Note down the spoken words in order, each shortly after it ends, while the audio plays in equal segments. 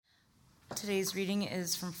Today's reading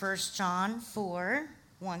is from 1 John 4,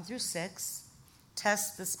 1 through 6.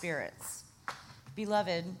 Test the spirits.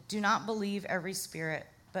 Beloved, do not believe every spirit,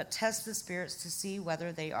 but test the spirits to see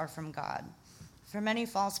whether they are from God. For many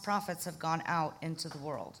false prophets have gone out into the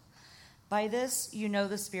world. By this you know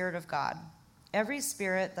the Spirit of God. Every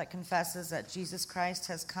spirit that confesses that Jesus Christ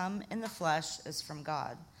has come in the flesh is from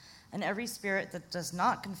God, and every spirit that does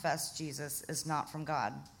not confess Jesus is not from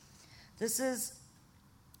God. This is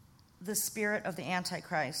the spirit of the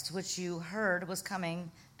Antichrist, which you heard was coming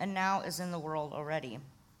and now is in the world already.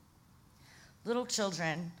 Little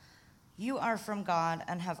children, you are from God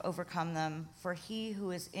and have overcome them, for he who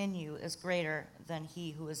is in you is greater than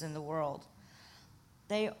he who is in the world.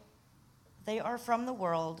 They are from the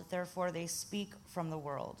world, therefore they speak from the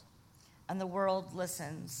world, and the world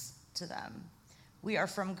listens to them. We are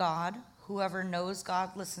from God. Whoever knows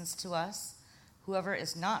God listens to us. Whoever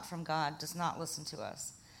is not from God does not listen to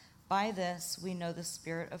us. By this we know the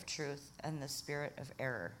spirit of truth and the spirit of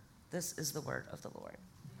error. This is the word of the Lord.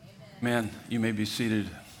 Amen. You may be seated.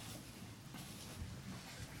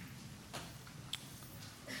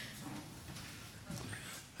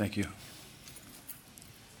 Thank you.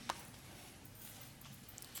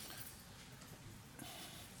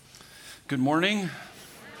 Good morning.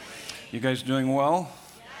 You guys doing well?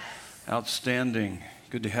 Yes. Outstanding.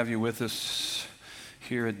 Good to have you with us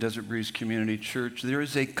here at Desert Breeze Community Church. There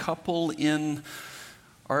is a couple in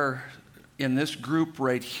this group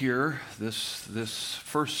right here, this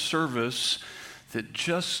first service, that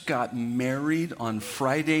just got married on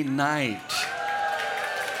Friday night.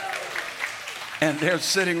 And they're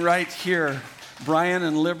sitting right here, Brian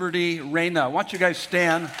and Liberty Reyna. Why don't you guys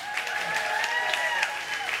stand?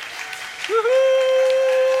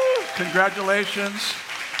 Woo-hoo! Congratulations.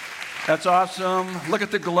 That's awesome. Look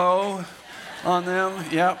at the glow on them.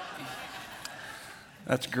 Yep.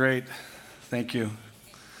 That's great. Thank you.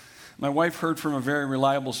 My wife heard from a very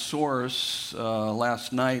reliable source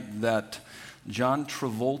last night that John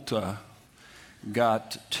Travolta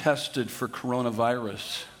got tested for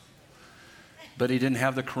coronavirus, but he didn't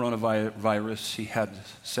have the coronavirus. He had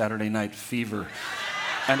Saturday night fever,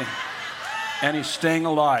 and he's staying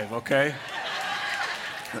alive, okay?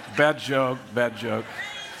 Bad joke.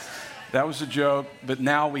 That was a joke, but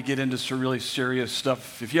now we get into some really serious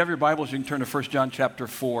stuff. If you have your Bibles, you can turn to 1 John chapter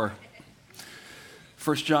 4.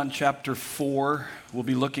 1 John chapter 4, we'll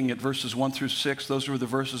be looking at verses 1 through 6. Those were the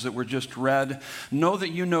verses that were just read. Know That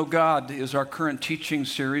You Know God is our current teaching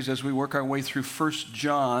series as we work our way through 1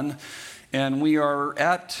 John. And we are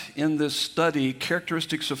in this study,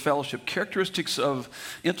 characteristics of fellowship, characteristics of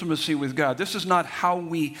intimacy with God. This is not how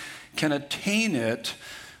we can attain it,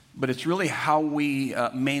 but it's really how we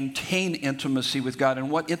maintain intimacy with God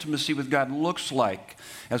and what intimacy with God looks like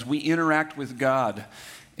as we interact with God.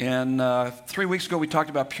 And 3 weeks ago, we talked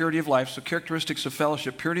about purity of life, so characteristics of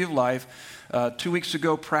fellowship, purity of life. 2 weeks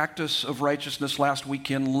ago, practice of righteousness. Last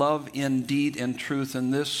weekend, love in deed and truth.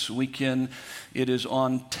 And this weekend, it is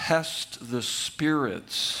on test the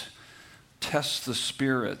spirits. Test the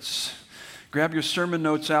spirits. Grab your sermon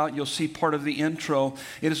notes out. You'll see part of the intro.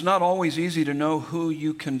 It is not always easy to know who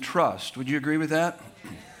you can trust. Would you agree with that?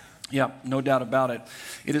 Yeah, no doubt about it.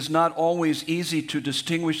 It is not always easy to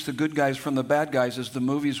distinguish the good guys from the bad guys, as the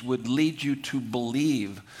movies would lead you to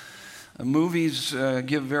believe. Movies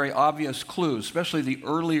give very obvious clues, especially the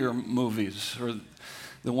earlier movies, or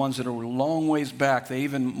the ones that are a long ways back. They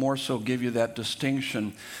even more so give you that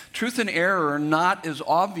distinction. Truth and error are not as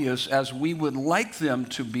obvious as we would like them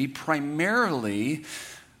to be, primarily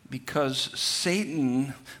because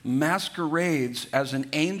Satan masquerades as an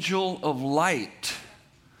angel of light.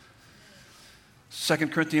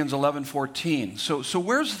 2 Corinthians 11:14. So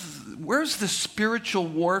where's the spiritual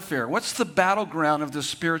warfare? What's the battleground of the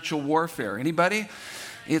spiritual warfare? Anybody?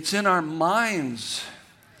 It's in our minds.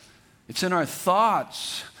 It's in our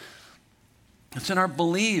thoughts. It's in our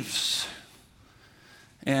beliefs.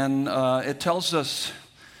 And it tells us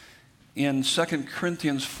in 2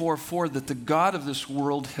 Corinthians 4:4 that the God of this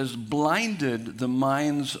world has blinded the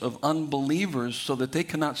minds of unbelievers so that they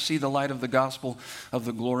cannot see the light of the gospel of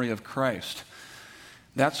the glory of Christ.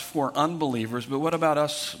 That's for unbelievers, but what about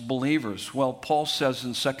us believers? Well, Paul says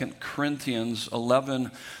in 2 Corinthians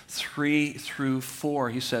 11:3 through 4,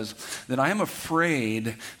 he says that I am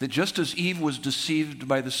afraid that just as Eve was deceived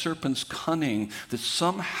by the serpent's cunning, that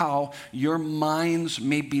somehow your minds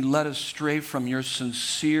may be led astray from your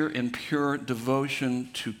sincere and pure devotion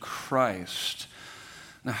to Christ.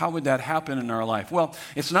 Now, how would that happen in our life? Well,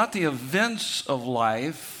 it's not the events of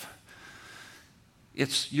life.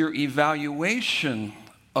 It's your evaluation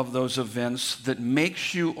of those events that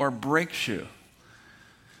makes you or breaks you.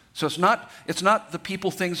 So it's not the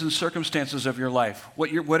people, things, and circumstances of your life,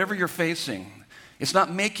 whatever you're facing. It's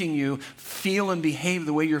not making you feel and behave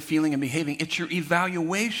the way you're feeling and behaving. It's your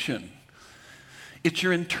evaluation. It's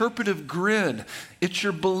your interpretive grid. It's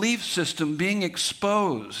your belief system being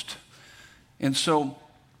exposed. And so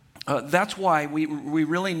that's why we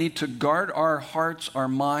really need to guard our hearts, our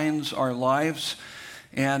minds, our lives.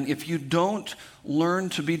 And if you don't learn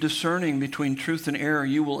to be discerning between truth and error,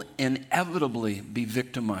 you will inevitably be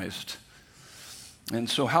victimized. And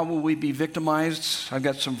so how will we be victimized? I've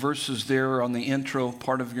got some verses there on the intro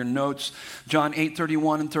part of your notes. John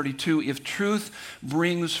 8:31 and 32. If truth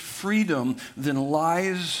brings freedom, then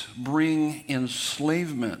lies bring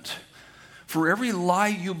enslavement. For every lie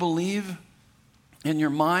you believe in your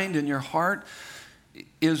mind, in your heart,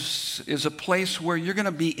 is a place where you're going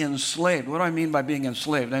to be enslaved. What do I mean by being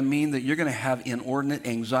enslaved? I mean that you're going to have inordinate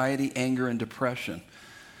anxiety, anger, and depression.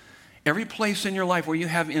 Every place in your life where you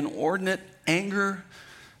have inordinate anger,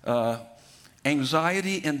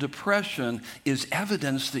 anxiety, and depression is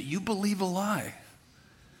evidence that you believe a lie.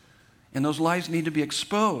 And those lies need to be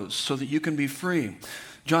exposed so that you can be free.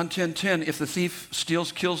 John 10:10, if the thief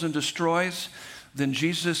steals, kills, and destroys, then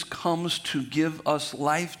Jesus comes to give us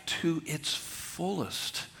life to its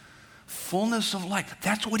fullest. Fullness of life.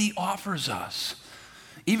 That's what he offers us.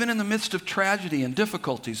 Even in the midst of tragedy and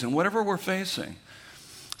difficulties and whatever we're facing.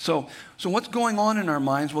 So what's going on in our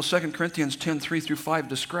minds? Well, 2 Corinthians 10:3-5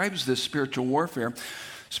 describes this spiritual warfare.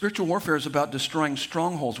 Spiritual warfare is about destroying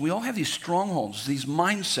strongholds. We all have these strongholds, these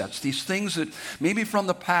mindsets, these things that maybe from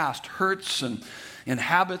the past, hurts and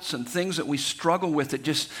habits and things that we struggle with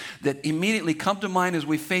that immediately come to mind as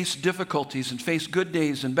we face difficulties and face good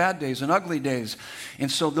days and bad days and ugly days. And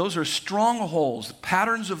so those are strongholds,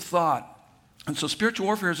 patterns of thought. And so spiritual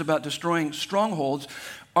warfare is about destroying strongholds,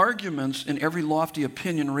 arguments, and every lofty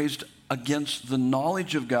opinion raised against the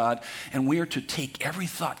knowledge of God, and we are to take every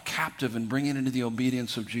thought captive and bring it into the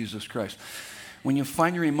obedience of Jesus Christ. When you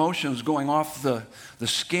find your emotions going off the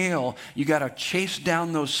scale, you got to chase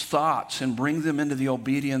down those thoughts and bring them into the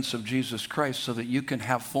obedience of Jesus Christ so that you can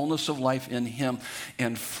have fullness of life in him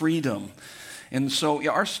and freedom. And so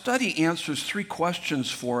our study answers three questions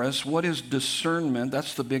for us. What is discernment?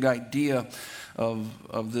 That's the big idea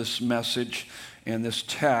of this message and this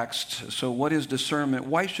text. So what is discernment?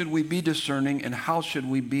 Why should we be discerning, and how should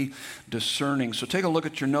we be discerning? So take a look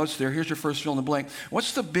at your notes there. Here's your first fill in the blank.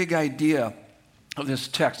 What's the big idea of this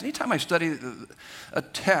text? Anytime I study a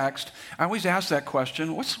text, I always ask that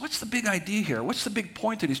question, what's the big idea here? What's the big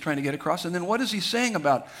point that he's trying to get across? And then what is he saying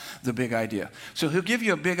about the big idea? So he'll give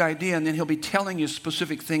you a big idea, and then he'll be telling you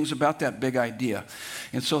specific things about that big idea.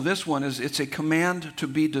 And so this one it's a command to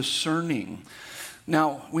be discerning.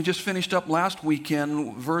 Now, we just finished up last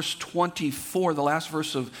weekend, verse 24, the last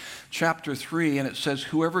verse of chapter 3, and it says,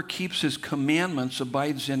 whoever keeps his commandments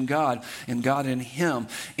abides in God, and God in him.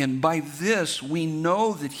 And by this we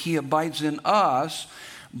know that he abides in us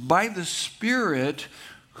by the Spirit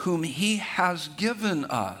whom he has given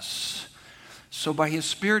us. So by his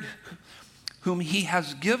Spirit whom he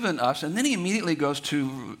has given us. And then he immediately goes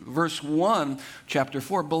to verse 1, chapter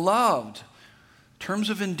 4, beloved.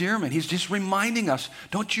 Terms of endearment. He's just reminding us,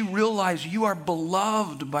 don't you realize you are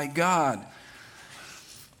beloved by God?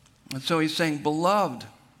 And so he's saying, beloved,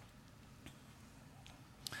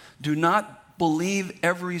 do not believe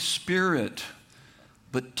every spirit,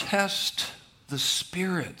 but test the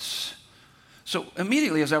spirits. So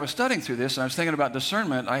immediately as I was studying through this and I was thinking about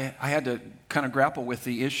discernment, I had to kind of grapple with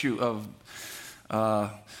the issue of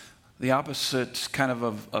the opposite kind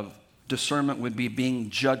of discernment would be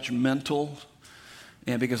being judgmental.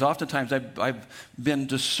 And because oftentimes I've been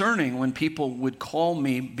discerning when people would call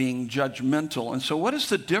me being judgmental. And so what is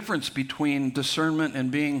the difference between discernment and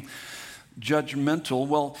being judgmental?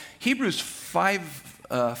 Well, Hebrews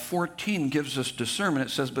 5:14 gives us discernment.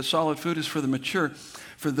 It says, but solid food is for the mature,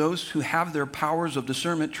 for those who have their powers of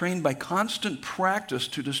discernment trained by constant practice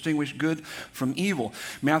to distinguish good from evil.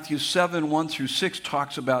 Matthew 7:1-6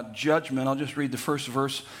 talks about judgment. I'll just read the first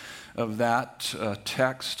verse of that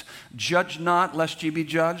text. Judge not, lest ye be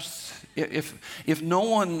judged. If no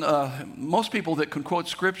one, most people that can quote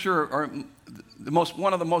Scripture are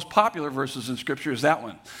one of the most popular verses in Scripture is that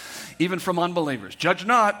one, even from unbelievers. Judge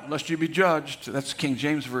not, lest ye be judged. That's the King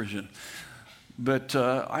James Version. But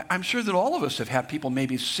I'm sure that all of us have had people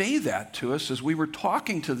maybe say that to us as we were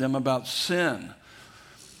talking to them about sin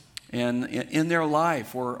and in their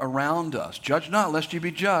life or around us. Judge not, lest ye be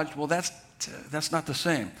judged. Well, that's not the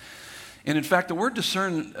same. And in fact, the word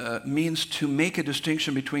discern means to make a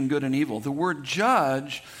distinction between good and evil. The word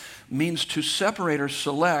judge means to separate or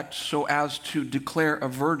select so as to declare a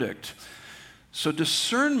verdict. So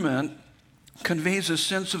discernment conveys a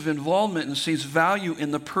sense of involvement and sees value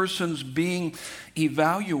in the person's being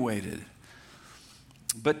evaluated.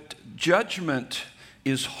 But judgment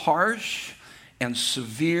is harsh and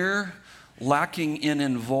severe, lacking in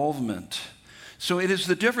involvement. So it is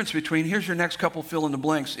the difference between, here's your next couple fill in the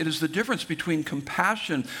blanks, it is the difference between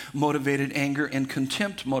compassion-motivated anger and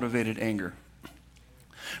contempt-motivated anger.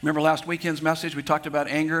 Remember last weekend's message, we talked about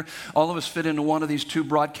anger. All of us fit into one of these two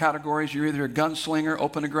broad categories. You're either a gunslinger,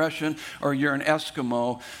 open aggression, or you're an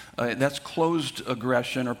Eskimo. That's closed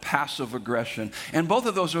aggression or passive aggression. And both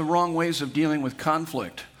of those are wrong ways of dealing with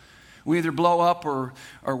conflict. We either blow up or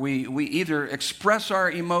we either express our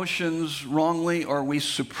emotions wrongly or we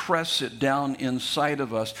suppress it down inside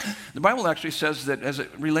of us. The Bible actually says that as it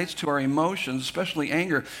relates to our emotions, especially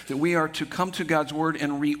anger, that we are to come to God's word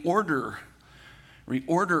and reorder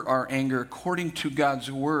our anger according to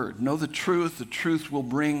God's word. Know the truth will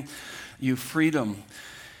bring you freedom.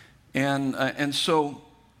 And so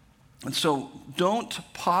don't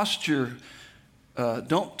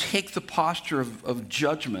take the posture of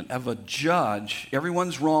judgment, of a judge.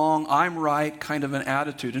 Everyone's wrong, I'm right kind of an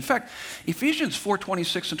attitude. In fact, Ephesians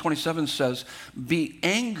 4:26 and 27 says, be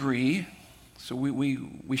angry. So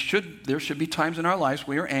there should be times in our lives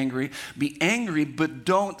we are angry. Be angry, but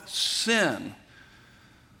don't sin.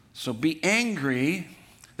 So be angry,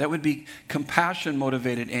 that would be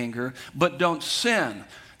compassion-motivated anger, but don't sin.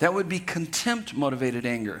 That would be contempt-motivated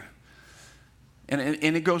anger. And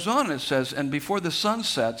it goes on and it says, and before the sun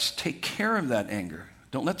sets, take care of that anger.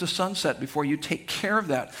 Don't let the sun set before you take care of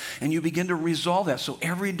that. And you begin to resolve that. So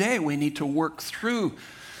every day we need to work through.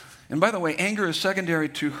 And by the way, anger is secondary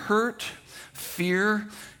to hurt, fear,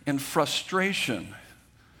 and frustration.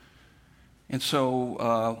 And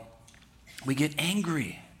so we get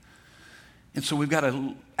angry. And so we've got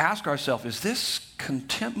to ask ourselves, is this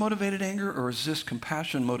contempt-motivated anger or is this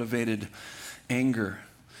compassion-motivated anger?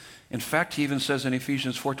 In fact, he even says in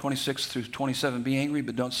Ephesians 4:26 through 27, be angry,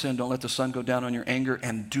 but don't sin. Don't let the sun go down on your anger,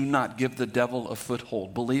 and do not give the devil a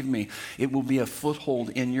foothold. Believe me, it will be a foothold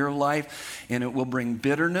in your life, and it will bring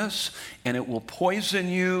bitterness, and it will poison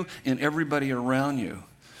you and everybody around you.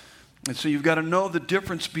 And so you've got to know the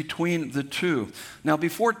difference between the two. Now,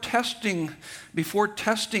 before testing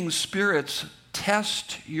spirits,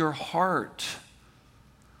 test your heart.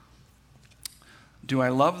 Do I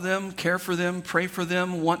love them, care for them, pray for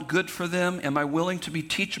them, want good for them? Am I willing to be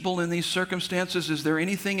teachable in these circumstances? Is there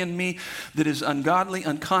anything in me that is ungodly,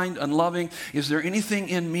 unkind, unloving? Is there anything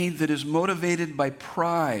in me that is motivated by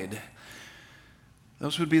pride?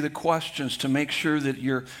 Those would be the questions to make sure that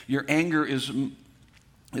your anger is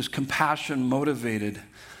compassion motivated.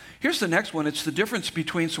 Here's the next one. It's the difference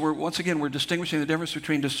between, so we're distinguishing the difference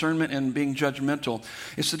between discernment and being judgmental.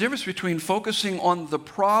 It's the difference between focusing on the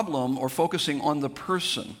problem or focusing on the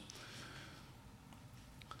person.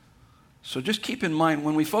 So just keep in mind,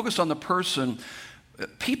 when we focus on the person,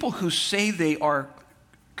 people who say they are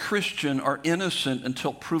Christian are innocent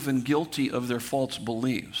until proven guilty of their false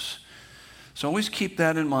beliefs. So always keep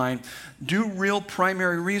that in mind. Do real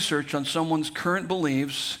primary research on someone's current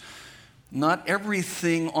beliefs. Not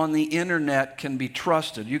everything on the internet can be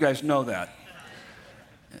trusted. You guys know that.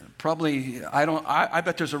 Probably, I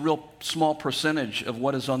bet there's a real small percentage of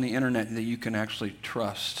what is on the internet that you can actually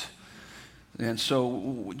trust. And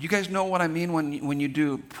so you guys know what I mean when you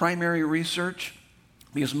do primary research?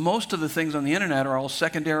 Because most of the things on the internet are all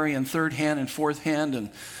secondary and third hand and fourth hand, and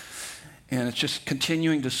it's just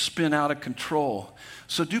continuing to spin out of control.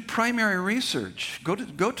 So do primary research. Go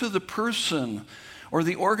to the person or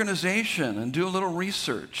the organization and do a little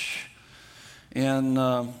research. And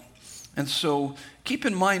so keep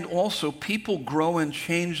in mind also, people grow and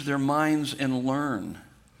change their minds and learn.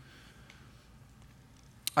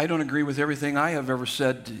 I don't agree with everything I have ever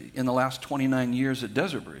said in the last 29 years at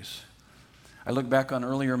Desert Breeze. I look back on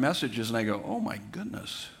earlier messages and I go, oh my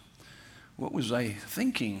goodness, what was I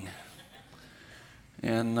thinking?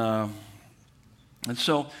 And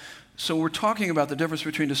so we're talking about the difference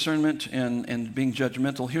between discernment and being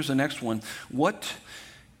judgmental. Here's the next one. What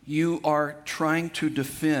you are trying to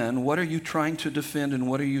defend, what are you trying to defend and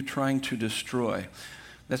what are you trying to destroy?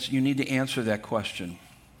 You need to answer that question.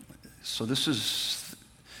 So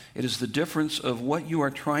it is the difference of what you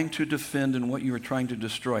are trying to defend and what you are trying to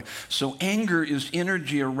destroy. So anger is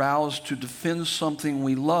energy aroused to defend something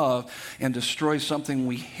we love and destroy something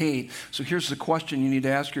we hate. So here's the question you need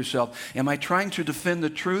to ask yourself. Am I trying to defend the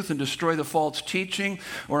truth and destroy the false teaching?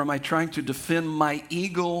 Or am I trying to defend my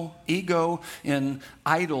ego and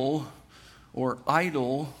idol? 9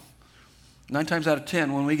 times out of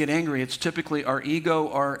 10, when we get angry, it's typically our ego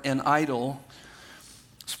or an idol.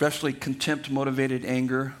 especially contempt-motivated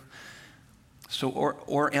anger. So,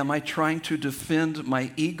 or am I trying to defend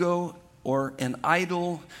my ego or an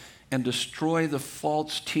idol and destroy the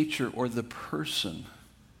false teacher or the person?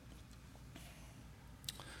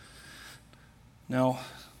 Now,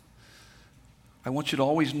 I want you to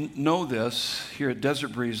always know this here at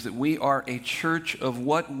Desert Breeze, that we are a church of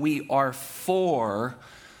what we are for,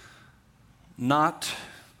 not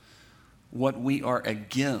what we are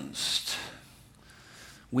against.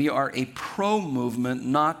 We are a pro-movement,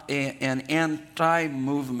 not an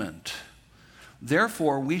anti-movement.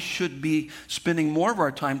 Therefore, we should be spending more of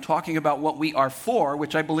our time talking about what we are for,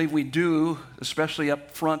 which I believe we do, especially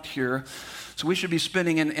up front here. So we should be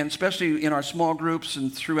spending, and especially in our small groups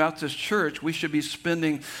and throughout this church, we should be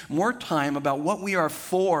spending more time about what we are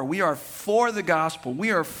for. We are for the gospel.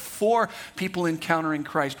 We are for people encountering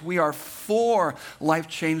Christ. We are for life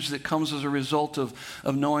change that comes as a result of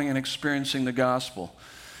knowing and experiencing the gospel.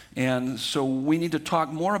 And so we need to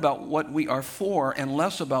talk more about what we are for and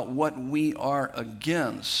less about what we are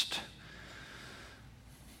against.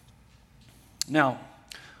 Now,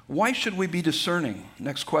 why should we be discerning?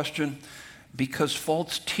 Next question. Because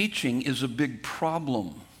false teaching is a big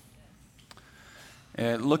problem.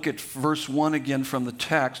 Look at verse 1 again from the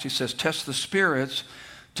text. He says, test the spirits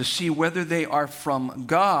to see whether they are from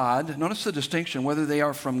God. Notice the distinction, whether they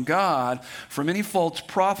are from God. For many false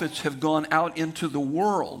prophets have gone out into the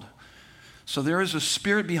world. So there is a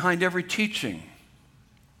spirit behind every teaching.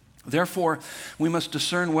 Therefore, we must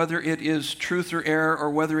discern whether it is truth or error, or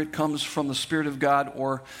whether it comes from the Spirit of God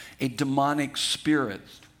or a demonic spirit.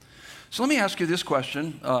 So let me ask you this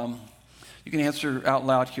question. You can answer out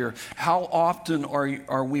loud here. How often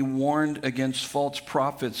are we warned against false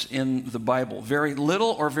prophets in the Bible? Very little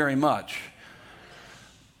or very much?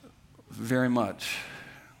 Very much.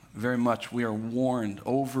 Very much. We are warned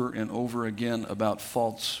over and over again about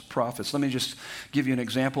false prophets. Let me just give you an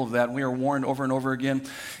example of that. We are warned over and over again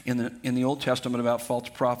in the Old Testament about false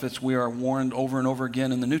prophets. We are warned over and over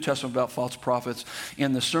again in the New Testament about false prophets.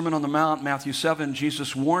 In the Sermon on the Mount, Matthew 7,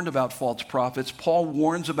 Jesus warned about false prophets. Paul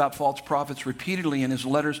warns about false prophets repeatedly in his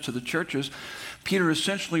letters to the churches. Peter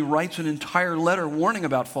essentially writes an entire letter warning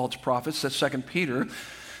about false prophets. That's 2 Peter.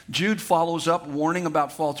 Jude follows up warning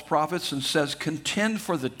about false prophets and says, contend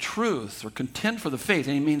for the truth, or contend for the faith.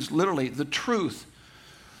 And he means literally the truth.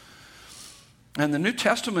 And the New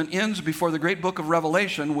Testament ends before the great book of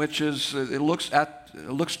Revelation, which is, it looks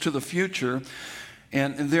to the future.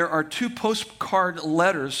 And there are two postcard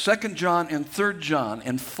letters, 2 John and 3 John.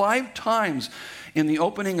 And 5 times in the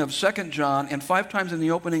opening of 2 John and 5 times in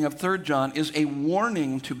the opening of 3 John is a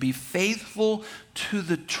warning to be faithful to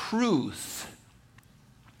the truth.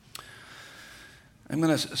 I'm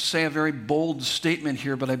going to say a very bold statement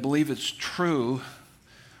here, but I believe it's true,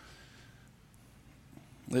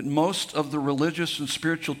 that most of the religious and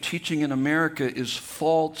spiritual teaching in America is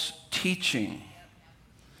false teaching.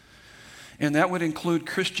 And that would include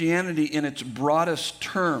Christianity in its broadest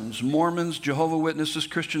terms. Mormons, Jehovah's Witnesses,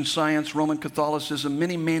 Christian Science, Roman Catholicism,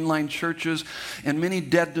 many mainline churches, and many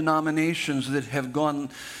dead denominations that have gone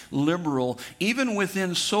liberal. Even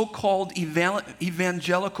within so-called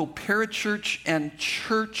evangelical parachurch and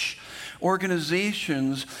church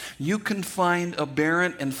organizations, you can find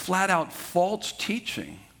aberrant and flat-out false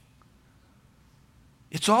teaching.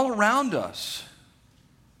 It's all around us.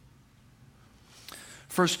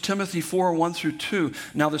 1 Timothy 4, 1 through 2.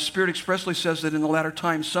 Now the Spirit expressly says that in the latter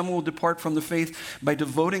times some will depart from the faith by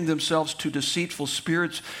devoting themselves to deceitful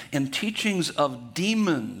spirits and teachings of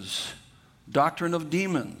demons, doctrine of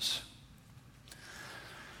demons,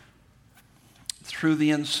 through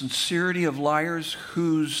the insincerity of liars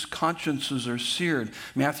whose consciences are seared.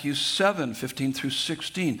 Matthew 7, 15 through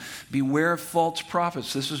 16. Beware of false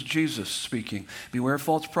prophets. This is Jesus speaking. Beware of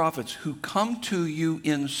false prophets who come to you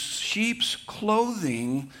in sheep's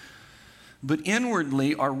clothing, but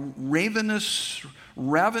inwardly are ravenous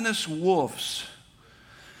wolves.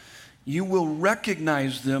 You will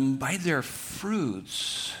recognize them by their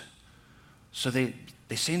fruits. So they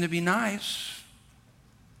seem to be nice.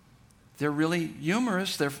 They're really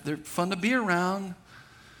humorous. They're fun to be around.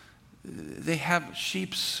 They have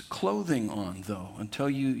sheep's clothing on, though. Until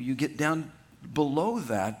you get down below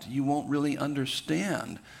that, you won't really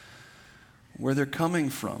understand where they're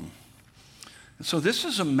coming from. So this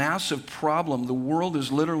is a massive problem. The world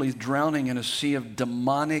is literally drowning in a sea of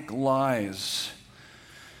demonic lies.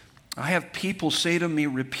 I have people say to me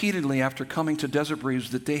repeatedly after coming to Desert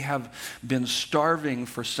Breeze that they have been starving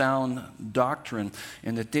for sound doctrine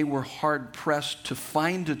and that they were hard-pressed to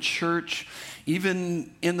find a church,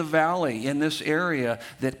 even in the valley, in this area,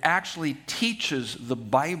 that actually teaches the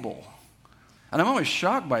Bible. And I'm always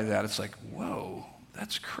shocked by that. It's like, whoa,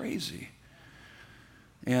 that's crazy.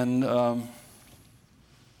 And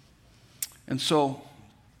so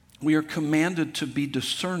we are commanded to be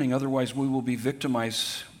discerning, otherwise we will be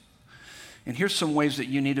victimized. And here's some ways that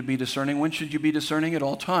you need to be discerning. When should you be discerning? At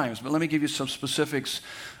all times. But let me give you some specifics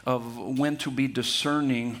of when to be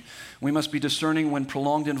discerning. We must be discerning when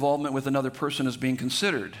prolonged involvement with another person is being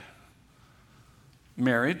considered.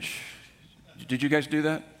 Marriage. Did you guys do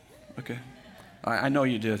that? Okay. I know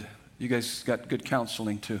you did. You guys got good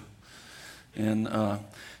counseling too. And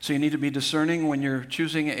so you need to be discerning when you're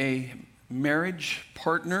choosing a marriage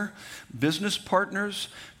partner, business partners,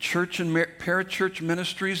 church and parachurch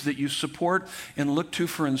ministries that you support and look to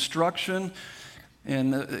for instruction.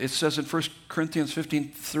 And it says in 1 Corinthians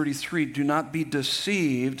 15:33, do not be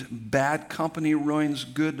deceived. Bad company ruins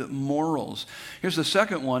good morals. Here's the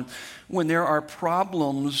second one. When there are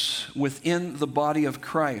problems within the body of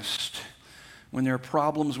Christ, when there are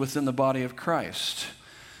problems within the body of Christ,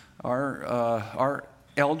 our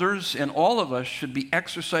elders and all of us should be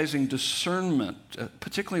exercising discernment,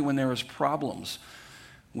 particularly when there is problems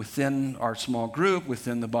within our small group,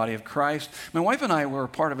 within the body of Christ. My wife and I were a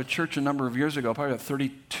part of a church a number of years ago, probably about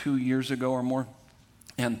 32 years ago or more.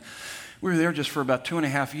 And we were there just for about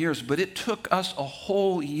 2.5 years, but it took us a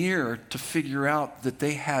whole year to figure out that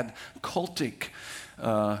they had cultic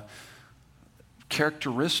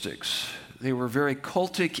characteristics. They were very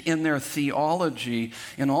cultic in their theology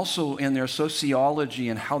and also in their sociology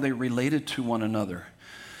and how they related to one another.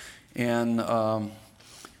 And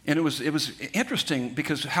it was interesting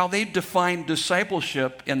because how they defined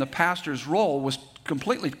discipleship and the pastor's role was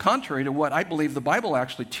completely contrary to what I believe the Bible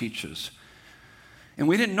actually teaches. And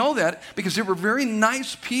we didn't know that because they were very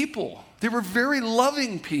nice people. They were very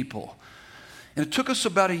loving people. And it took us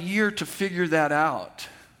about a year to figure that out.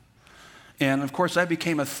 And of course, I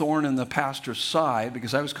became a thorn in the pastor's side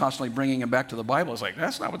because I was constantly bringing him back to the Bible. I was like,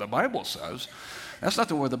 that's not what the Bible says. That's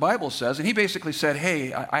not what the Bible says. And he basically said,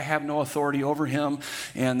 hey, I have no authority over him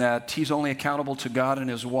and that he's only accountable to God and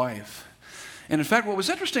his wife. And in fact, what was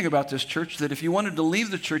interesting about this church, that if you wanted to leave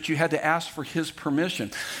the church, you had to ask for his permission.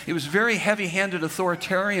 It was a very heavy-handed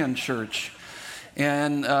authoritarian church.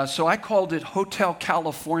 And so I called it Hotel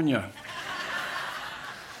California.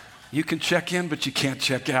 You can check in, but you can't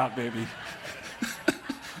check out, baby.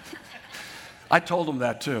 I told him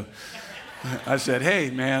that too. I said, hey,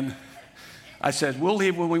 man, I said, we'll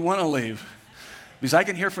leave when we want to leave. Because I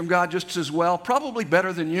can hear from God just as well, probably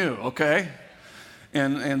better than you, okay?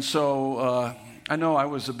 And so I know I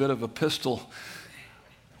was a bit of a pistol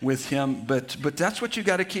with him, but that's what you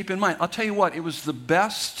got to keep in mind. I'll tell you what, it was the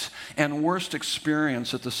best and worst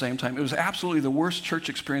experience at the same time. It was absolutely the worst church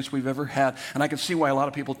experience we've ever had, and I can see why a lot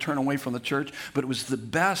of people turn away from the church, but it was the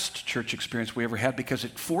best church experience we ever had because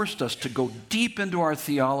it forced us to go deep into our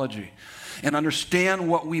theology and understand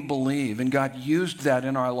what we believe, and God used that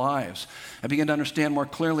in our lives. I began to understand more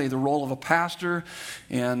clearly the role of a pastor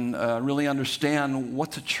and really understand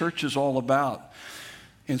what the church is all about.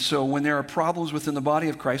 And so when there are problems within the body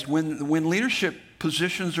of Christ, when leadership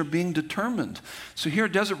positions are being determined. So here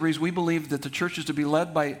at Desert Breeze, we believe that the church is to be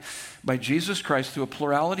led by Jesus Christ through a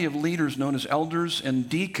plurality of leaders known as elders and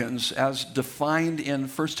deacons as defined in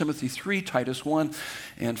 1 Timothy 3, Titus 1,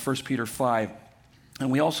 and 1 Peter 5. And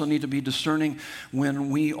we also need to be discerning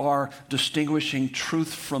when we are distinguishing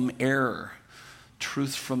truth from error.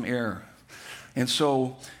 Truth from error. And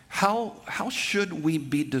so how should we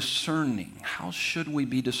be discerning? How should we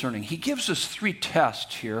be discerning? He gives us 3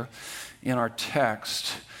 tests here in our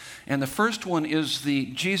text. And the first one is the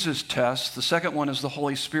Jesus test. The second one is the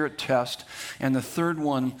Holy Spirit test. And the third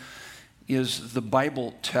one is the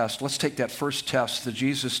Bible test. Let's take that first test, the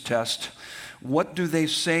Jesus test. What do they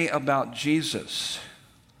say about Jesus?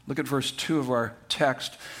 Look at verse 2 of our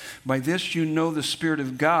text. By this you know the Spirit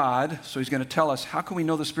of God. So he's going to tell us, how can we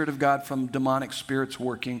know the Spirit of God from demonic spirits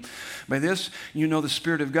working? By this you know the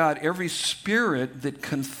Spirit of God. Every spirit that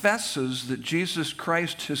confesses that Jesus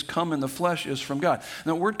Christ has come in the flesh is from God.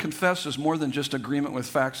 Now, the word confess is more than just agreement with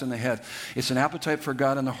facts in the head. It's an appetite for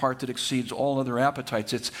God in the heart that exceeds all other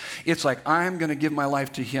appetites. It's like, I'm going to give my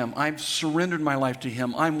life to Him. I've surrendered my life to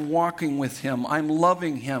Him. I'm walking with Him. I'm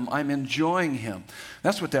loving Him. I'm enjoying Him.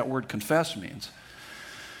 That's what that word confess means.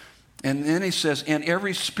 And then he says, and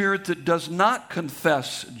every spirit that does not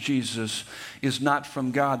confess Jesus is not from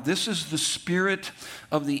God. This is the spirit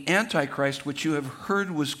of the Antichrist, which you have heard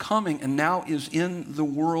was coming and now is in the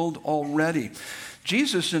world already.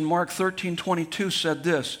 Jesus in Mark 13:22 said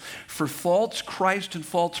this, for false Christ and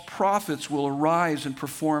false prophets will arise and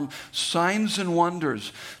perform signs and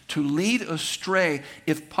wonders to lead astray,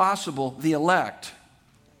 if possible, the elect.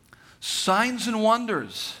 Signs and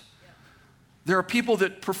wonders. There are people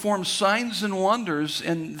that perform signs and wonders,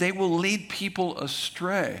 and they will lead people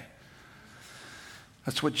astray.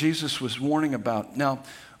 That's what Jesus was warning about. Now,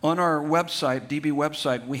 on our website, DB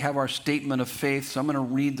website, we have our statement of faith. So I'm going to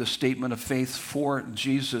read the statement of faith for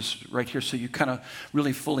Jesus right here so you kind of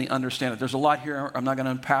really fully understand it. There's a lot here. I'm not going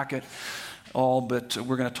to unpack it all, but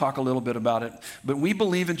we're going to talk a little bit about it. But we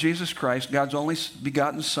believe in Jesus Christ, God's only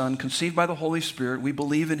begotten Son, conceived by the Holy Spirit. We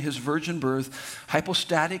believe in his virgin birth,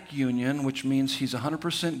 hypostatic union, which means he's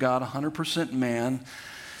 100% God, 100% man.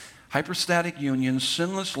 Hypostatic union,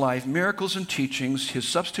 sinless life, miracles and teachings, his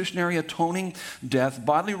substitutionary atoning death,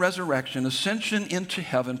 bodily resurrection, ascension into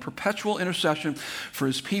heaven, perpetual intercession for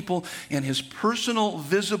his people, and his personal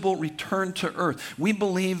visible return to earth. We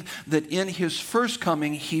believe that in his first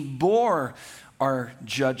coming, he bore our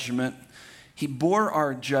judgment. He bore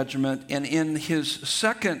our judgment, and in his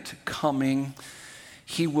second coming,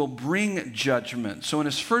 he will bring judgment. So in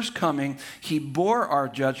his first coming, he bore our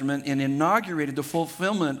judgment and inaugurated the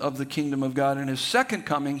fulfillment of the kingdom of God. In his second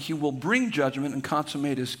coming, he will bring judgment and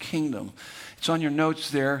consummate his kingdom. It's on your notes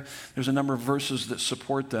there. There's a number of verses that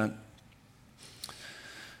support that.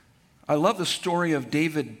 I love the story of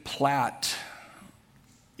David Platt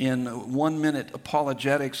in 1 Minute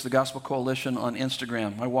Apologetics, the Gospel Coalition on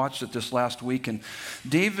Instagram. I watched it this last week, and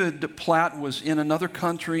David Platt was in another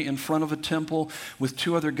country in front of a temple with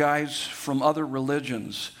two other guys from other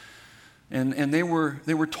religions. And they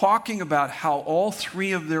were talking about how all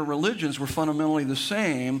three of their religions were fundamentally the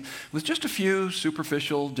same, with just a few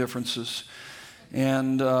superficial differences.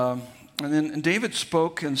 And then David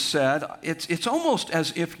spoke and said, it's almost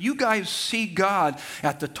as if you guys see God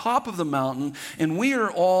at the top of the mountain and we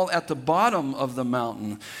are all at the bottom of the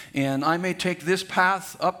mountain. And I may take this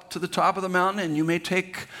path up to the top of the mountain and you may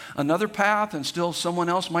take another path and still someone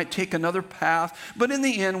else might take another path. But in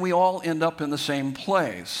the end, we all end up in the same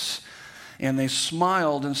place. And they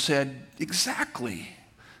smiled and said, exactly,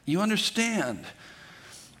 you understand.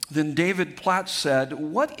 Then David Platt said,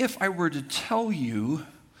 what if I were to tell you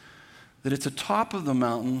that at the top of the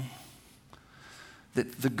mountain,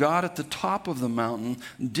 that the God at the top of the mountain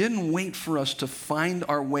didn't wait for us to find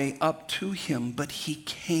our way up to him, but he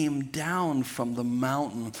came down from the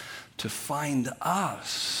mountain to find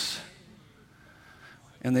us?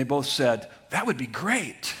 And they both said, that would be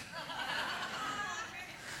great.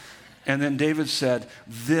 And then David said,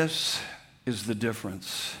 this is the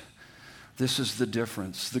difference. This is the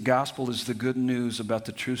difference. The gospel is the good news about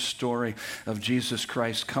the true story of Jesus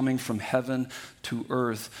Christ coming from heaven to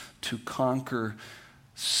earth to conquer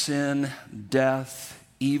sin, death,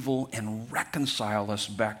 evil, and reconcile us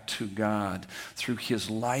back to God through his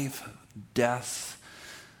life, death,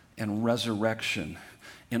 and resurrection.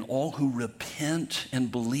 And all who repent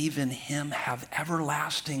and believe in him have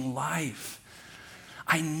everlasting life.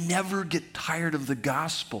 I never get tired of the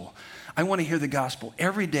gospel. I want to hear the gospel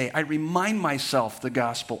every day. I remind myself the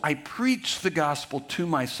gospel. I preach the gospel to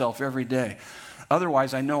myself every day.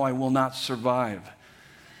 Otherwise, I know I will not survive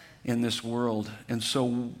in this world. And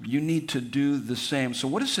so you need to do the same. So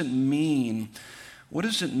what does it mean? What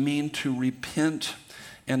does it mean to repent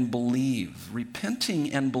and believe?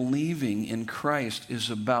 Repenting and believing in Christ is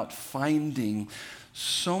about finding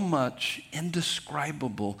so much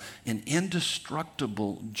indescribable and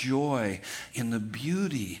indestructible joy in the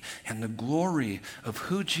beauty and the glory of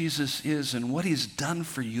who Jesus is and what he's done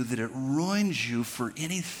for you that it ruins you for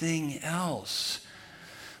anything else.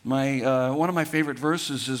 One of my favorite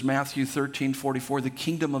verses is Matthew 13:44. The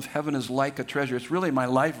kingdom of heaven is like a treasure. It's really my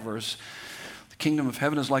life verse. The kingdom of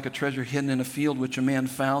heaven is like a treasure hidden in a field which a man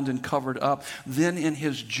found and covered up. Then in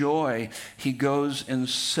his joy, he goes and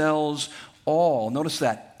sells all. Notice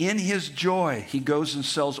that. In his joy, he goes and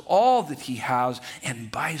sells all that he has and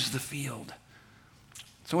buys the field.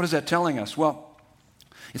 So what is that telling us? Well,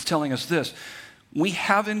 it's telling us this. We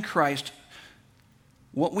have in Christ,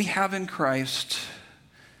 what we have in Christ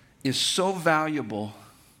is so valuable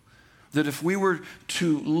that if we were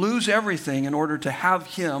to lose everything in order to have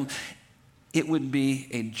him, it would be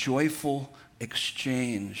a joyful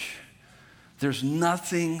exchange. There's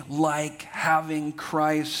nothing like having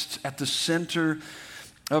Christ at the center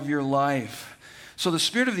of your life. So the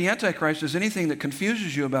spirit of the Antichrist is anything that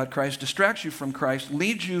confuses you about Christ, distracts you from Christ,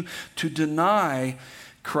 leads you to deny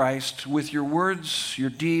Christ with your words,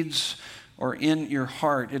 your deeds, or in your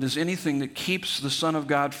heart. It is anything that keeps the Son of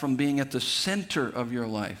God from being at the center of your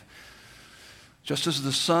life. Just as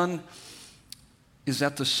the sun is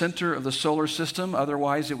at the center of the solar system,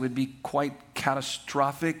 otherwise it would be quite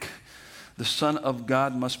catastrophic. The Son of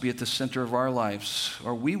God must be at the center of our lives,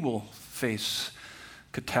 or we will face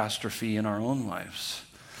catastrophe in our own lives.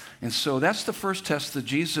 And so that's the first test, the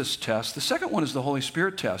Jesus test. The second one is the Holy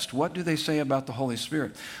Spirit test. What do they say about the Holy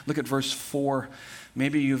Spirit? Look at verse 4.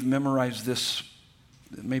 Maybe you've memorized this,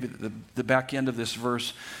 maybe the back end of this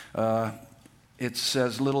verse. It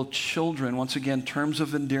says, little children, once again, terms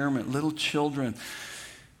of endearment, little children,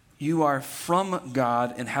 you are from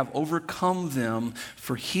God and have overcome them,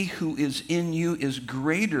 for he who is in you is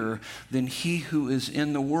greater than he who is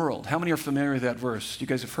in the world. How many are familiar with that verse? You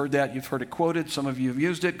guys have heard that. You've heard it quoted. Some of you have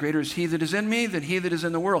used it. Greater is he that is in me than he that is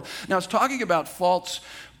in the world. Now, it's talking about false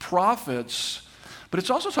prophets, but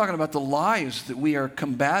it's also talking about the lies that we are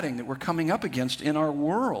combating, that we're coming up against in our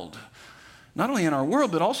world. Not only in our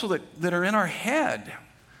world, but also that are in our head.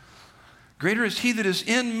 Greater is he that is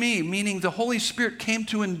in me, meaning the Holy Spirit came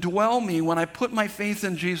to indwell me when I put my faith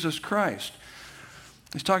in Jesus Christ.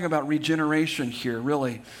 He's talking about regeneration here,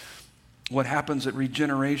 really. What happens at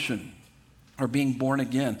regeneration or being born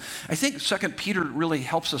again. I think 2 Peter really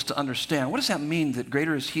helps us to understand. What does that mean, that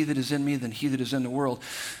greater is he that is in me than he that is in the world?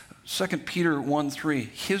 2 Peter 1:3,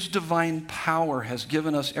 his divine power has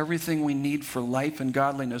given us everything we need for life and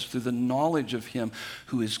godliness through the knowledge of him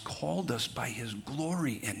who has called us by his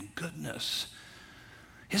glory and goodness.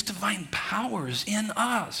 His divine power is in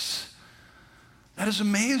us. That is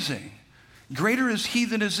amazing. Greater is he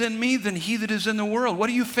that is in me than he that is in the world.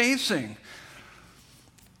 What are you facing?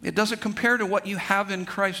 It doesn't compare to what you have in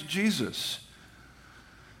Christ Jesus.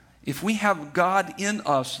 If we have God in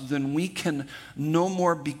us, then we can no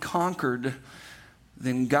more be conquered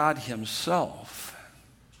than God himself.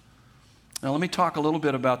 Now, let me talk a little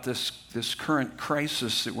bit about this current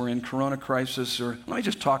crisis that we're in, corona crisis, or let me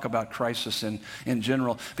just talk about crisis in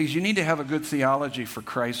general, because you need to have a good theology for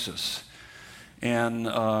crisis. And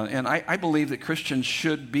I believe that Christians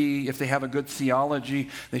should be, if they have a good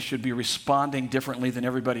theology, they should be responding differently than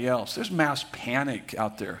everybody else. There's mass panic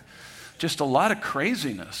out there. Just a lot of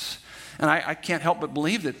craziness. And I can't help but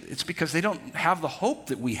believe that it's because they don't have the hope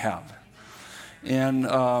that we have. And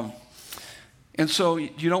so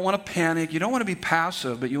you don't want to panic. You don't want to be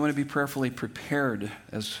passive, but you want to be prayerfully prepared,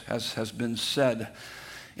 as has been said.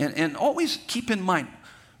 And always keep in mind,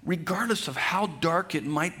 regardless of how dark it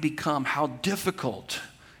might become, how difficult,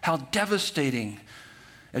 how devastating,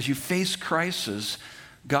 as you face crisis,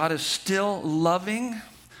 God is still loving,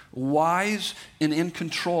 wise, and in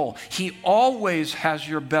control. He always has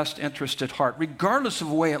your best interest at heart, regardless of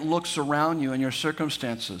the way it looks around you and your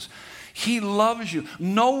circumstances. He loves you.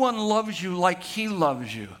 No one loves you like he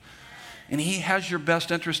loves you. And he has your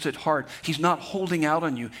best interest at heart. He's not holding out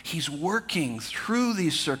on you. He's working through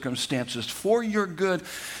these circumstances for your good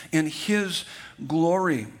and his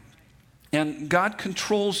glory. And God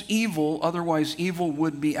controls evil, otherwise evil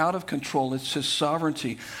would be out of control. It's his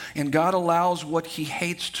sovereignty. And God allows what he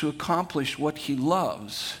hates to accomplish what he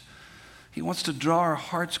loves. He wants to draw our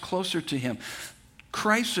hearts closer to him.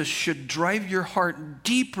 Crisis should drive your heart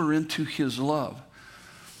deeper into his love.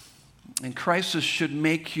 And crisis should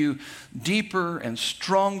make you deeper and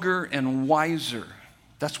stronger and wiser.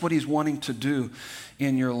 That's what he's wanting to do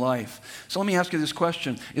in your life. So let me ask you this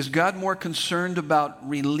question. Is God more concerned about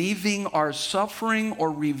relieving our suffering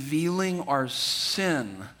or revealing our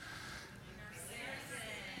sin?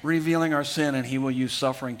 Revealing our sin, and he will use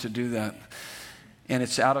suffering to do that. And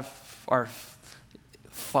it's out of our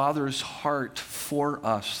Father's heart for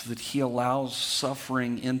us that he allows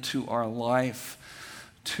suffering into our life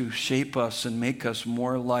to shape us and make us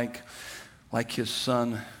more like his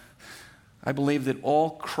Son. I believe that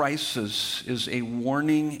all crisis is a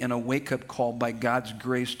warning and a wake-up call by God's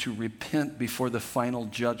grace to repent before the final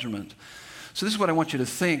judgment. So this is what I want you to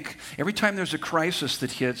think. Every time there's a crisis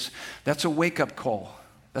that hits, that's a wake-up call.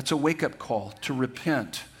 That's a wake-up call to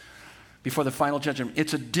repent before the final judgment.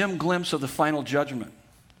 It's a dim glimpse of the final judgment.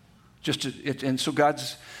 And so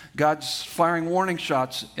God's firing warning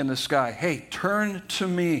shots in the sky. Hey, turn to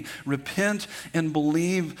me, repent and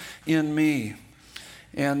believe in me.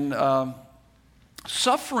 And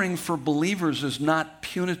suffering for believers is not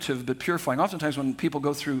punitive but purifying. Oftentimes when people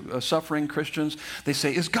go through suffering, Christians, they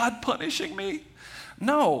say, is God punishing me?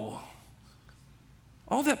 No.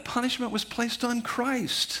 All that punishment was placed on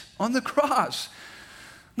Christ, on the cross.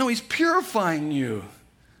 No, he's purifying you.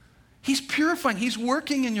 He's purifying. He's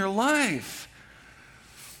working in your life.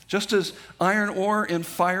 Just as iron ore in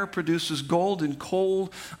fire produces gold and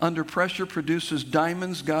coal under pressure produces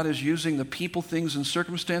diamonds, God is using the people, things, and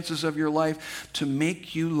circumstances of your life to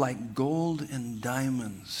make you like gold and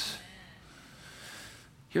diamonds.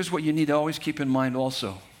 Here's what you need to always keep in mind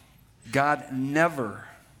also. God never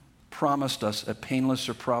promised us a painless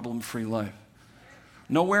or problem-free life.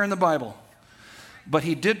 Nowhere in the Bible. But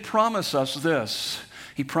he did promise us this.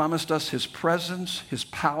 He promised us his presence, his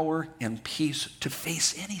power, and peace to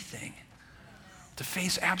face anything, to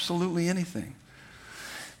face absolutely anything.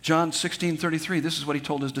 John 16:33, this is what he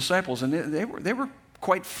told his disciples, and they were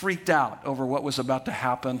quite freaked out over what was about to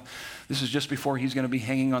happen. This is just before he's going to be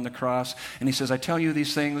hanging on the cross. And he says, I tell you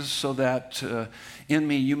these things so that in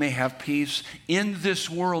me you may have peace. In this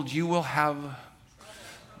world you will have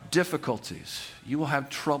difficulties. You will have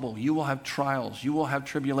trouble. You will have trials. You will have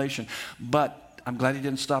tribulation. But I'm glad he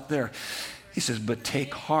didn't stop there. He says, but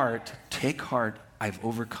take heart, I've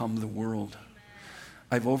overcome the world.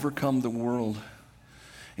 I've overcome the world.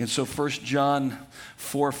 And so 1 John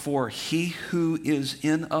 4:4, he who is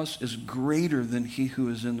in us is greater than he who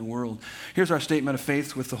is in the world. Here's our statement of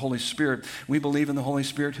faith with the Holy Spirit. We believe in the Holy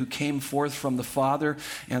Spirit who came forth from the Father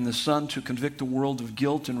and the Son to convict the world of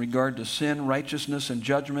guilt in regard to sin, righteousness, and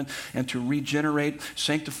judgment, and to regenerate,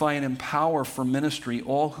 sanctify, and empower for ministry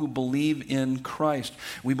all who believe in Christ.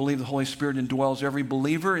 We believe the Holy Spirit indwells every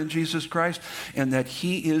believer in Jesus Christ and that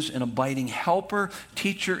he is an abiding helper,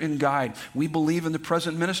 teacher, and guide. We believe in the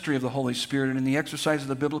present ministry of the Holy Spirit and in the exercise of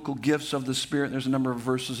the biblical gifts of the Spirit. There's a number of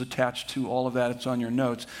verses attached to all of that. It's on your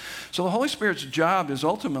notes. So the Holy Spirit's job is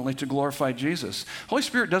ultimately to glorify Jesus. Holy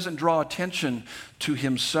Spirit doesn't draw attention to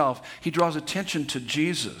himself. He draws attention to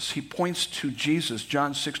Jesus. He points to Jesus,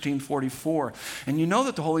 John 16:44. And you know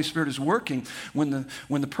that the Holy Spirit is working when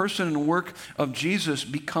the person and work of Jesus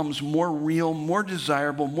becomes more real, more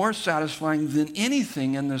desirable, more satisfying than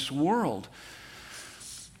anything in this world.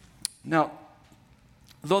 Now,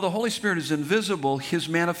 though the Holy Spirit is invisible, his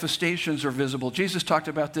manifestations are visible. Jesus talked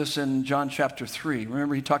about this in John chapter 3.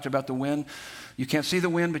 Remember, he talked about the wind. You can't see the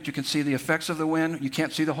wind, but you can see the effects of the wind. You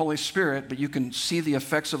can't see the Holy Spirit, but you can see the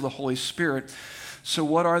effects of the Holy Spirit. So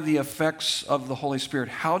what are the effects of the Holy Spirit?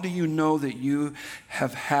 How do you know that you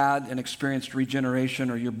have had and experienced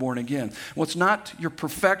regeneration or you're born again? Well, it's not your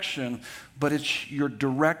perfection, but it's your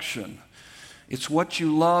direction. It's what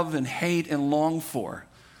you love and hate and long for.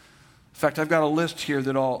 In fact, I've got a list here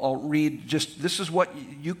that I'll read. Just this is what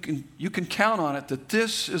you can count on it, that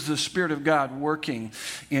this is the Spirit of God working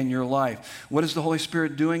in your life. What is the Holy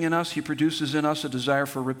Spirit doing in us? He produces in us a desire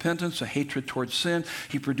for repentance, a hatred towards sin.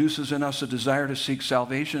 He produces in us a desire to seek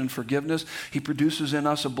salvation and forgiveness. He produces in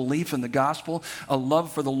us a belief in the gospel, a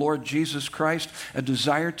love for the Lord Jesus Christ, a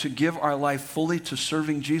desire to give our life fully to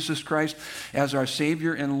serving Jesus Christ as our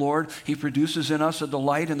Savior and Lord. He produces in us a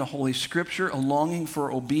delight in the Holy Scripture, a longing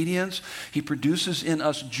for obedience. He produces in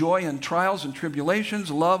us joy in trials and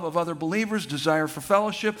tribulations, love of other believers, desire for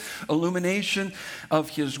fellowship, illumination of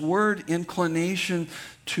his word, inclination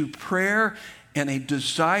to prayer, and a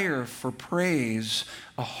desire for praise,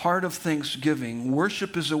 a heart of thanksgiving.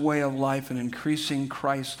 Worship is a way of life and increasing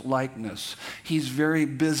Christ likeness. He's very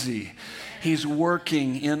busy. He's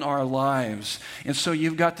working in our lives. And so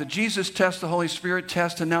you've got the Jesus test, the Holy Spirit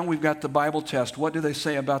test, and now we've got the Bible test. What do they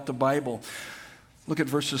say about the Bible? Look at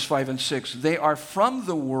verses 5 and 6. They are from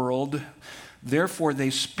the world, therefore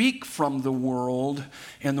they speak from the world,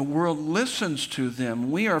 and the world listens to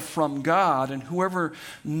them. We are from God, and whoever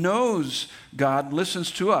knows God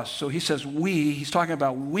listens to us. So he says we, he's talking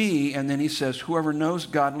about we, and then he says whoever knows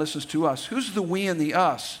God listens to us. Who's the we and the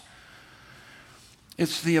us?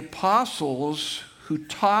 It's the apostles who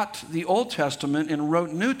taught the Old Testament and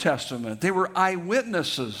wrote New Testament. They were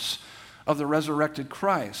eyewitnesses of the resurrected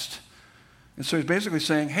Christ. And so he's basically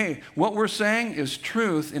saying, hey, what we're saying is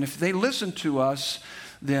truth, and if they listen to us,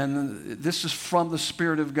 then this is from the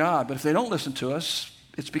Spirit of God. But if they don't listen to us,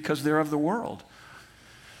 it's because they're of the world.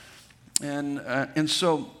 And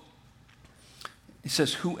so he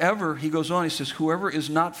says, he goes on, he says, whoever is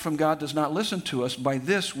not from God does not listen to us. By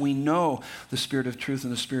this we know the spirit of truth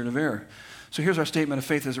and the spirit of error. So here's our statement of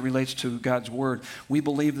faith as it relates to God's Word. We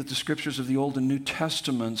believe that the Scriptures of the Old and New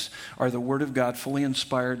Testaments are the Word of God, fully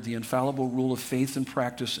inspired, the infallible rule of faith and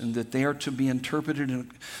practice, and that they are to be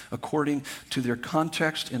interpreted according to their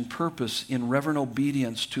context and purpose in reverent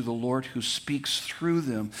obedience to the Lord who speaks through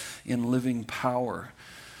them in living power.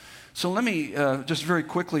 So let me just very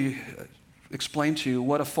quickly explain to you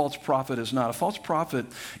what a false prophet is not. A false prophet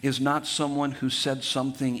is not someone who said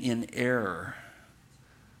something in error.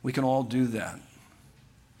 We can all do that.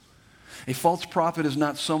 A false prophet is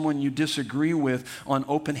not someone you disagree with on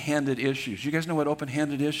open-handed issues. You guys know what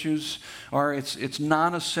open-handed issues are? It's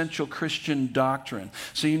non-essential Christian doctrine.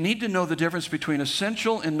 So you need to know the difference between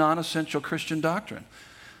essential and non-essential Christian doctrine.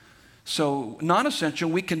 So non-essential,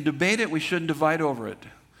 we can debate it, we shouldn't divide over it.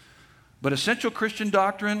 But essential Christian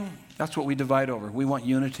doctrine, that's what we divide over. We want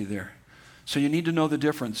unity there. So you need to know the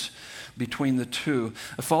difference between the two.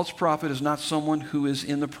 A false prophet is not someone who is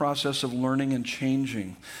in the process of learning and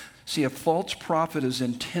changing. See, a false prophet is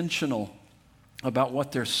intentional about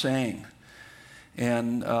what they're saying.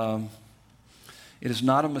 And it is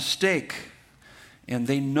not a mistake. And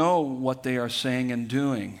they know what they are saying and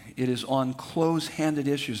doing. It is on close-handed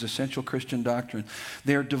issues, essential Christian doctrine.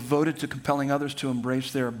 They are devoted to compelling others to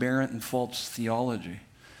embrace their aberrant and false theology.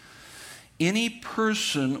 Any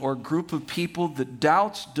person or group of people that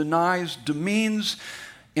doubts, denies, demeans,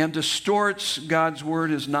 and distorts God's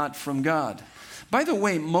word is not from God. By the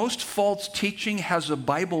way, most false teaching has a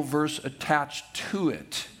Bible verse attached to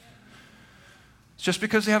it. Just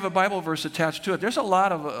because they have a Bible verse attached to it. There's a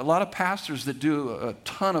lot of pastors that do a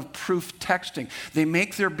ton of proof texting. They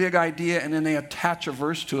make their big idea and then they attach a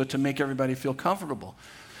verse to it to make everybody feel comfortable.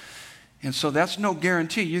 And so that's no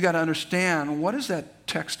guarantee. You got to understand, what is that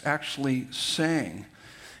text actually saying?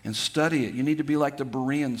 And study it. You need to be like the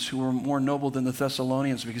Bereans, who were more noble than the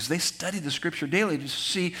Thessalonians, because they studied the Scripture daily to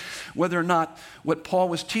see whether or not what Paul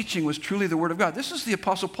was teaching was truly the Word of God. This is the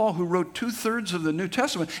Apostle Paul, who wrote 2/3 of the New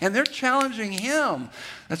Testament, and they're challenging him.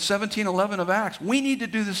 That's 17:11 of Acts. We need to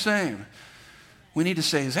do the same. We need to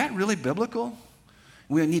say, is that really biblical?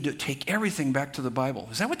 We need to take everything back to the Bible.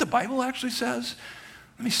 Is that what the Bible actually says?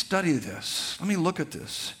 Let me study this. Let me look at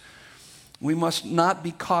this. We must not be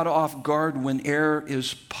caught off guard when error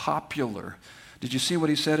is popular. Did you see what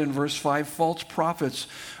he said in verse 5? False prophets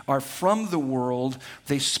are from the world.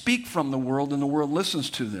 They speak from the world, and the world listens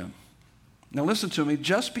to them. Now listen to me.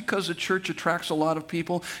 Just because a church attracts a lot of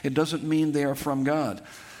people, it doesn't mean they are from God.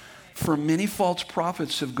 For many false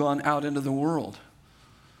prophets have gone out into the world.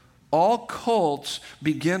 All cults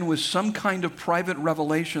begin with some kind of private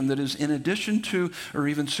revelation that is in addition to or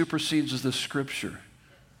even supersedes the Scripture.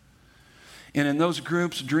 And in those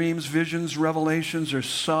groups, dreams, visions, revelations are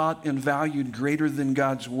sought and valued greater than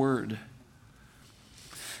God's word.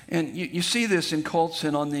 And you see this in cults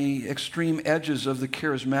and on the extreme edges of the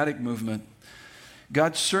charismatic movement.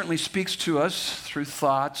 God certainly speaks to us through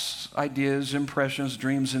thoughts, ideas, impressions,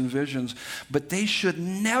 dreams, and visions, but they should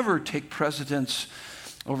never take precedence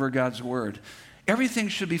over God's word. Everything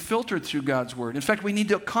should be filtered through God's word. In fact, we need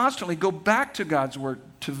to constantly go back to God's word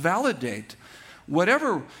to validate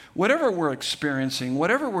whatever we're experiencing,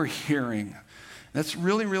 whatever we're hearing. That's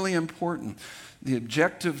really, really important. The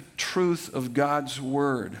objective truth of God's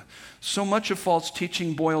word. So much of false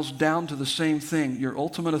teaching boils down to the same thing. Your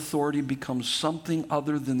ultimate authority becomes something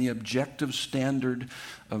other than the objective standard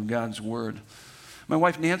of God's word. My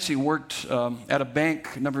wife Nancy worked at a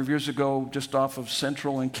bank a number of years ago just off of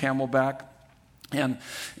Central and Camelback,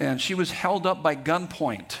 and she was held up by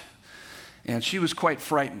gunpoint. And she was quite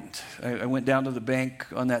frightened. I went down to the bank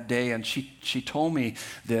on that day, and she told me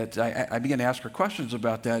that, I began to ask her questions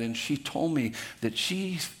about that, and she told me that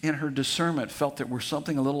she, in her discernment, felt that there was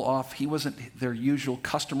something a little off. He wasn't their usual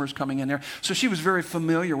customers coming in there. So she was very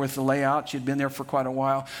familiar with the layout. She had been there for quite a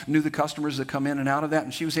while, knew the customers that come in and out of that,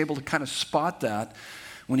 and she was able to kind of spot that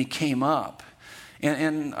when he came up.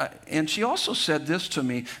 And she also said this to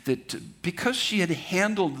me, that because she had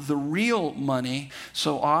handled the real money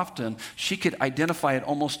so often, she could identify it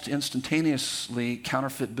almost instantaneously,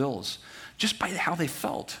 counterfeit bills, just by how they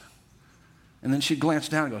felt. And then she'd glance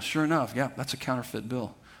down and go, sure enough, yeah, that's a counterfeit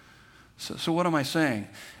bill. So what am I saying?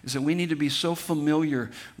 Is that we need to be so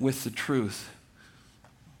familiar with the truth.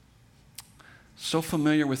 So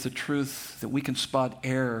familiar with the truth that we can spot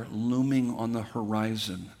error looming on the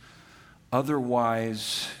horizon.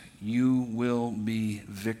 Otherwise, you will be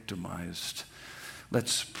victimized.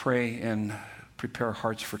 Let's pray and prepare our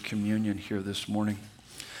hearts for communion here this morning.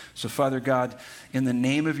 So, Father God, in the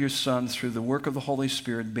name of your Son, through the work of the Holy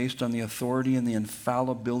Spirit, based on the authority and the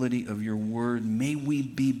infallibility of your word, may we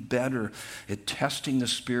be better at testing the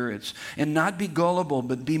spirits and not be gullible,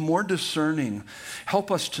 but be more discerning.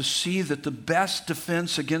 Help us to see that the best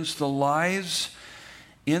defense against the lies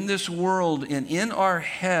in this world and in our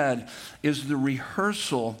head is the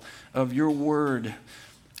rehearsal of your word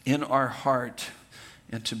in our heart,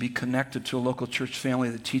 and to be connected to a local church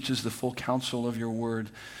family that teaches the full counsel of your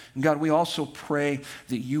word. And God, we also pray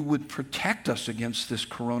that you would protect us against this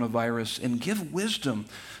coronavirus and give wisdom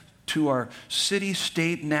to our city,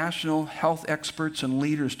 state, national health experts and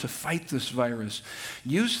leaders to fight this virus.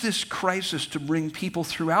 Use this crisis to bring people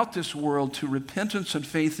throughout this world to repentance and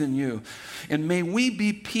faith in you. And may we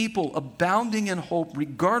be people abounding in hope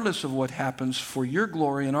regardless of what happens, for your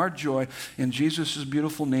glory and our joy. In Jesus'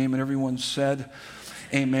 beautiful name. And everyone said,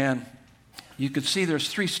 amen. You can see there's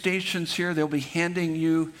 3 stations here. They'll be handing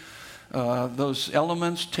you those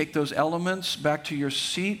elements. Take those elements back to your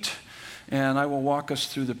seat, and I will walk us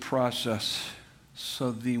through the process.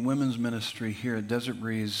 So the women's ministry here at Desert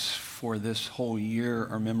Breeze for this whole year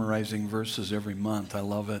are memorizing verses every month. I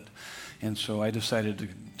love it. And so I decided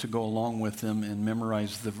to go along with them and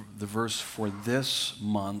memorize the verse for this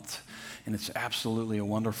month. And it's absolutely a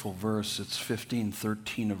wonderful verse. It's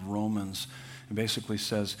 15:13 of Romans. It basically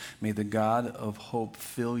says, may the God of hope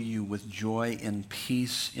fill you with joy and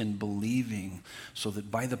peace in believing, so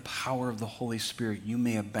that by the power of the Holy Spirit you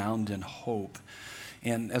may abound in hope.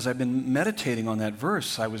 And as I've been meditating on that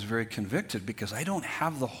verse, I was very convicted because I don't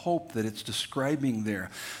have the hope that it's describing there.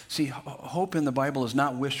 See, hope in the Bible is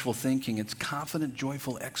not wishful thinking. It's confident,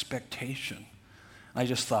 joyful expectation. I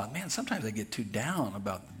just thought, man, sometimes I get too down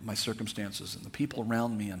about my circumstances and the people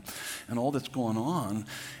around me and all that's going on.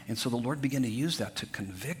 And so the Lord began to use that to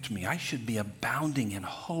convict me. I should be abounding in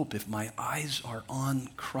hope if my eyes are on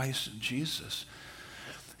Christ Jesus.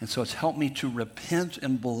 And so it's helped me to repent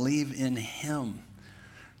and believe in Him.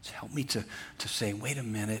 It's helped me to say, wait a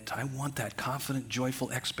minute, I want that confident,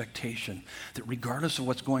 joyful expectation that regardless of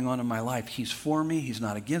what's going on in my life, He's for me, He's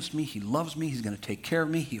not against me, He loves me, He's going to take care of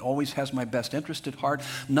me, He always has my best interest at heart.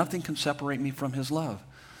 Nothing can separate me from His love.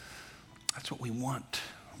 That's what we want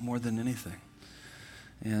more than anything.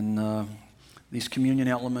 And these communion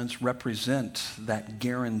elements represent that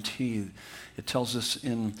guarantee. It tells us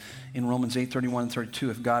in Romans 8:31 and 32,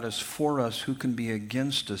 if God is for us, who can be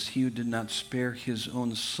against us? He who did not spare His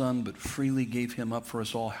own Son, but freely gave Him up for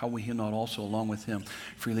us all, how will He not also, along with Him,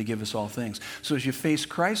 freely give us all things? So as you face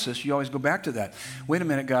crisis, you always go back to that. Wait a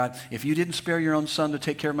minute, God, if you didn't spare your own Son to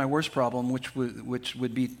take care of my worst problem, which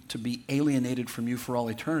would be to be alienated from you for all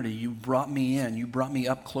eternity, you brought me in, you brought me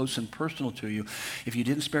up close and personal to you. If you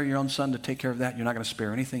didn't spare your own Son to take care of that, you're not going to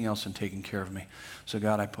spare anything else in taking care of me. So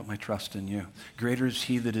God, I put my trust in you. Greater is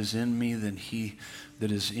He that is in me than he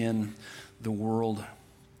that is in the world.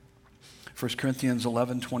 1 Corinthians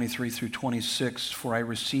 11:23 through 26, for I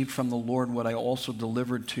received from the Lord what I also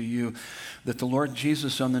delivered to you, that the Lord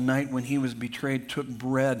Jesus on the night when He was betrayed took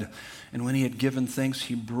bread, and when He had given thanks,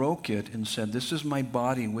 He broke it and said, this is my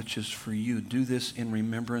body which is for you. Do this in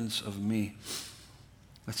remembrance of me.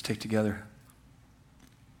 Let's take together.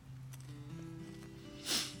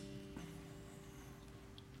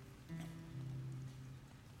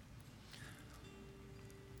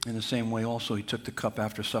 In the same way also He took the cup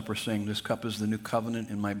after supper, saying, this cup is the new covenant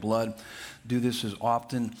in my blood. Do this as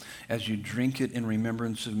often as you drink it in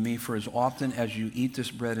remembrance of me. For as often as you eat this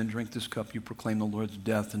bread and drink this cup, you proclaim the Lord's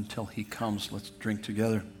death until He comes. Let's drink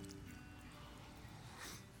together.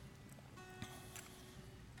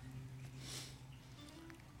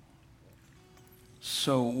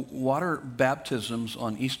 So water baptisms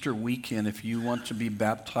on Easter weekend, if you want to be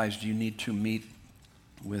baptized, you need to meet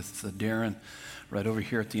with Darren right over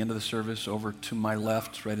here at the end of the service, over to my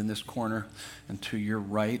left, right in this corner, and to your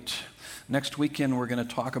right. Next weekend, we're going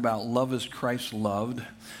to talk about love as Christ loved,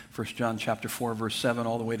 1 John chapter 4, verse 7,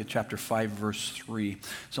 all the way to chapter 5, verse 3.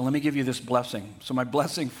 So let me give you this blessing. So my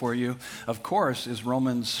blessing for you, of course, is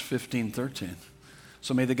Romans 15:13.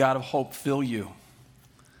 So may the God of hope fill you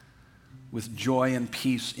with joy and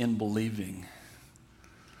peace in believing,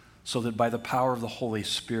 so that by the power of the Holy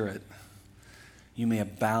Spirit, you may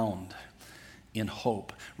abound in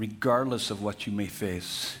hope, regardless of what you may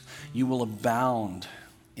face. You will abound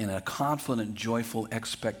in a confident, joyful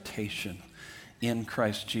expectation in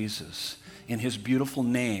Christ Jesus. In His beautiful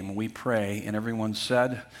name we pray, and everyone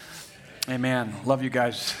said, amen. Love you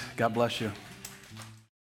guys. God bless you.